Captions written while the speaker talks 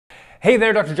Hey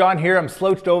there, Dr. John here. I'm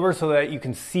slouched over so that you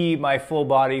can see my full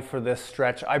body for this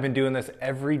stretch. I've been doing this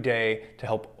every day to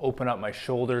help open up my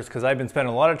shoulders because I've been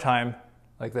spending a lot of time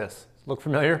like this. Look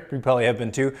familiar? You probably have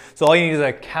been too. So all you need is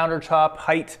a countertop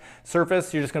height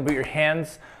surface. You're just gonna put your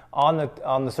hands on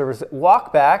the surface.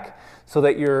 Walk back so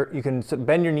that you can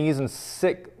bend your knees and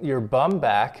sit your bum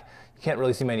back. You can't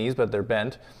really see my knees, but they're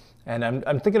bent. And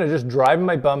I'm thinking of just driving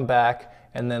my bum back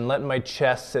and then letting my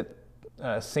chest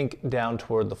sink down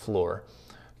toward the floor.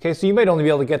 Okay, so you might only be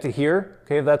able to get to here.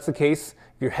 Okay, if that's the case,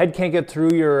 if your head can't get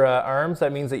through your arms,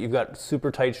 that means that you've got super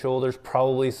tight shoulders,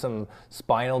 probably some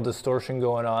spinal distortion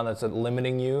going on that's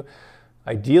limiting you.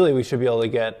 Ideally, we should be able to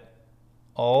get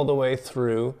all the way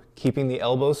through, keeping the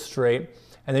elbows straight,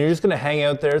 and then you're just gonna hang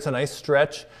out there. It's a nice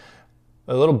stretch.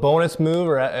 A little bonus move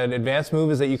or an advanced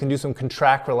move is that you can do some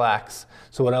contract relax.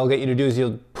 So what I'll get you to do is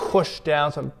you'll push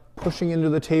down, so I'm pushing into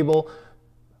the table,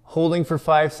 holding for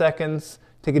 5 seconds,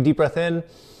 take a deep breath in.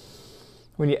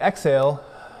 When you exhale,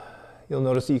 you'll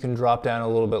notice that you can drop down a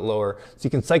little bit lower. So you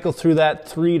can cycle through that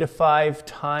 3 to 5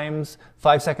 times,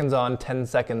 5 seconds on, 10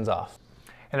 seconds off.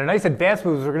 And a nice advanced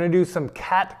move is we're gonna do some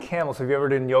cat camel. So if you ever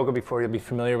did yoga before, you'll be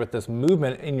familiar with this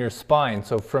movement in your spine.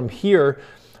 So from here,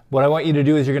 what I want you to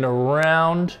do is you're gonna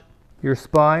round your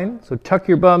spine. So tuck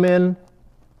your bum in,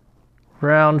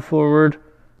 round forward,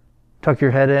 tuck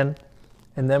your head in.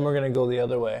 And then we're going to go the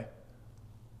other way.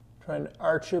 Try and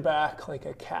arch your back like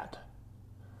a cat.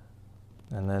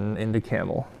 And then into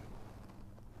camel.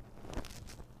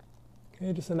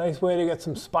 Okay, just a nice way to get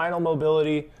some spinal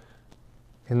mobility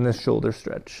in this shoulder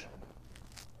stretch.